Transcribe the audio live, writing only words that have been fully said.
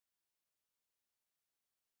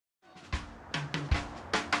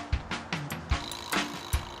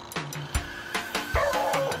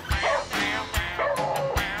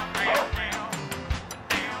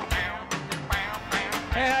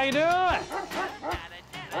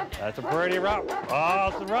That's a pretty oh,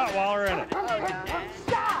 it's a Rottweiler in it.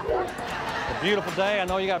 It's a beautiful day. I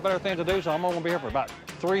know you got better things to do, so I'm only gonna be here for about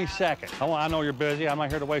 3 seconds. I know you're busy. I'm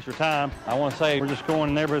not here to waste your time. I want to say we're just going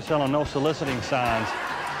in the neighborhood selling no soliciting signs.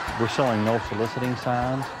 We're selling no soliciting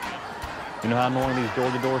signs. You know how annoying these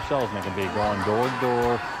door-to-door salesmen can be, going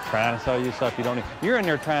door-to-door, trying to sell you stuff you don't need. You're in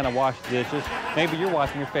there trying to wash dishes. Maybe you're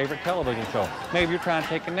watching your favorite television show. Maybe you're trying to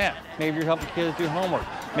take a nap. Maybe you're helping kids do homework.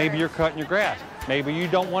 Maybe you're cutting your grass. Maybe you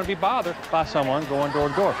don't want to be bothered by someone going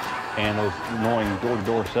door-to-door. And those annoying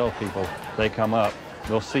door-to-door salespeople, they come up,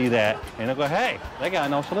 they'll see that, and they'll go, hey, they got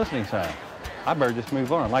no soliciting sign. I better just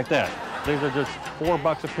move on, like that. These are just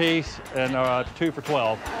 $4 a piece and 2 for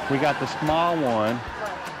 $12. We got the small one.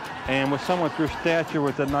 And with someone with your stature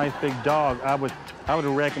with a nice big dog, I would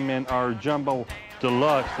recommend our Jumbo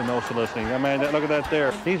Deluxe for no soliciting. I mean, look at that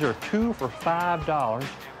there. These are 2 for $5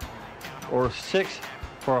 or 6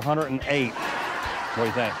 for $108. What do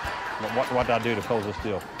you think? What do I do to close this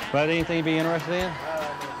deal? But anything you'd be interested in?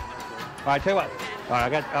 All right, tell you what. All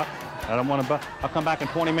right, I don't want to, I'll come back in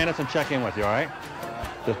 20 minutes and check in with you, all right?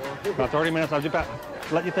 Just about 30 minutes, I'll just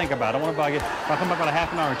let you think about it. I don't want to bug you. I'll come back about a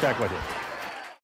half an hour and check with you.